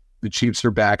day, the Chiefs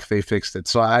are back, they fixed it.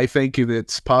 So I think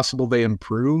it's possible they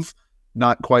improve.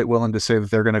 Not quite willing to say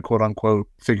that they're going to quote unquote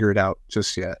figure it out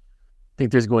just yet. I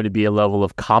think there's going to be a level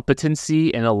of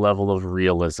competency and a level of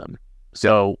realism.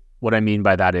 So what I mean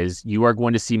by that is you are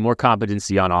going to see more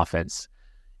competency on offense,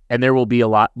 and there will be a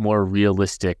lot more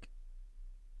realistic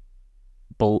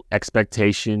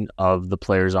expectation of the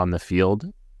players on the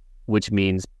field, which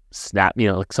means snap,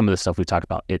 like some of the stuff we talked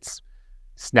about, it's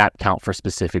snap count for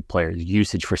specific players,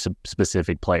 usage for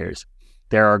specific players.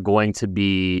 There are going to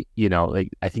be,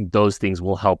 I think those things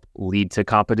will help lead to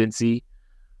competency.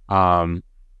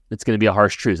 It's going to be a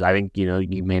harsh truth. I think,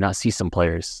 you may not see some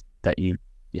players that you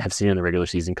have seen in the regular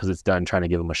season because it's done trying to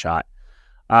give them a shot.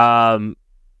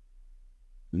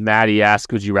 Maddie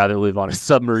asked, would you rather live on a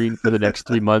submarine for the next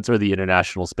 3 months or the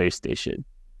International Space Station?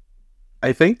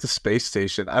 I think the space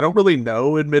station. I don't really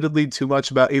know, admittedly, too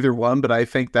much about either one, but I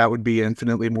think that would be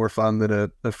infinitely more fun than a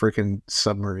freaking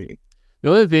submarine. The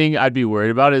only thing I'd be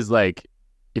worried about is, like,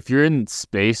 if you're in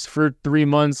space for 3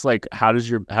 months, like, how does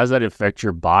that affect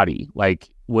your body? Like,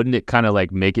 wouldn't it kind of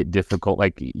like make it difficult?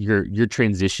 Like your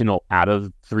transitional out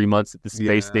of 3 months at the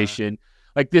space station.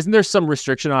 Like, isn't there some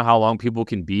restriction on how long people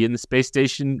can be in the space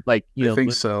station? Like, I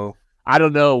think so. I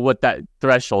don't know what that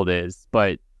threshold is,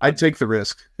 but I'd take the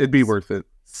risk. It'd be worth it.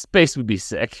 Space would be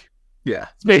sick. Yeah.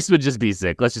 Space would just be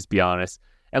sick. Let's just be honest.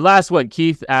 And last one,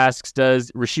 Keith asks,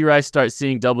 does Rashee Rice start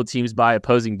seeing double teams by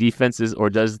opposing defenses, or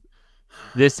does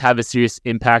this have a serious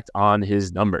impact on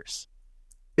his numbers?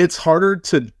 It's harder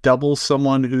to double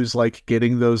someone who's like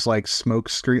getting those like smoke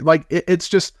screen. Like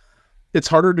it's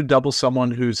harder to double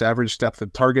someone whose average depth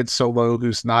of target's so low,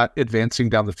 who's not advancing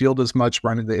down the field as much,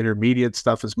 running the intermediate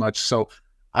stuff as much. So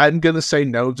I'm going to say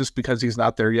no, just because he's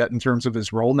not there yet in terms of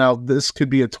his role. Now, this could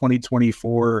be a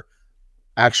 2024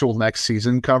 actual next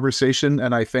season conversation.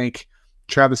 And I think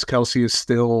Travis Kelce is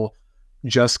still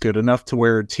just good enough to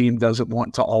where a team doesn't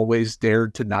want to always dare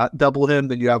to not double him.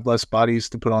 Then you have less bodies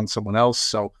to put on someone else.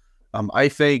 So I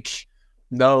think,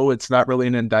 no, it's not really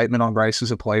an indictment on Rice as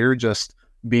a player, just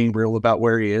being real about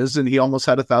where he is. And he almost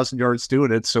had 1,000 yards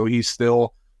doing it. So he's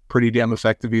still pretty damn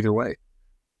effective either way.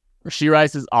 Rashee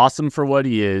Rice is awesome for what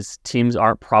he is. Teams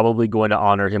aren't probably going to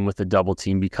honor him with a double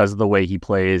team because of the way he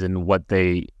plays and what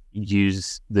they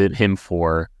use him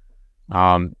for.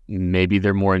 Maybe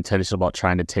they're more intentional about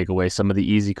trying to take away some of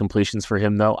the easy completions for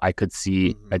him, though. I could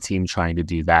see a team trying to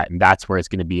do that, and that's where it's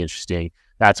going to be interesting.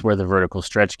 That's where the vertical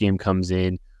stretch game comes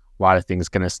in. A lot of things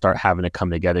going to start having to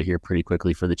come together here pretty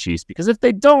quickly for the Chiefs, because if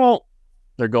they don't,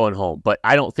 they're going home. But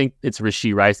I don't think it's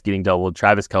Rashee Rice getting doubled.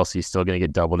 Travis Kelce is still going to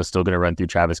get doubled. It's still going to run through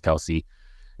Travis Kelce,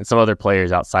 and some other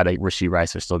players outside of Rashee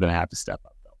Rice are still going to have to step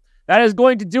up. That is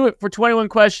going to do it for 21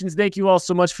 questions. Thank you all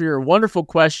so much for your wonderful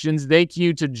questions. Thank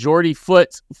you to Jordy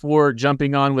Foote for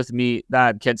jumping on with me.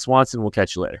 Kent Swanson. We'll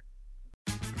catch you later.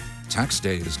 Tax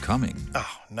day is coming.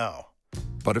 Oh, no.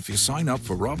 But if you sign up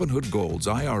for Robinhood Gold's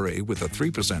IRA with a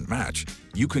 3% match,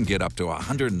 you can get up to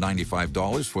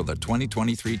 $195 for the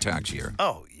 2023 tax year.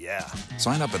 Oh, yeah.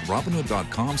 Sign up at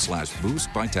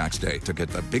Robinhood.com/boost by tax day to get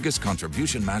the biggest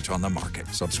contribution match on the market.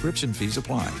 Subscription fees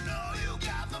apply.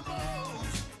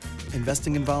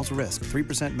 Investing involves risk.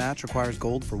 3% match requires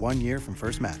gold for 1 year from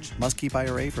first match. Must keep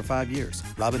IRA for 5 years.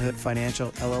 Robinhood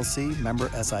Financial, LLC, member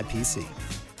SIPC.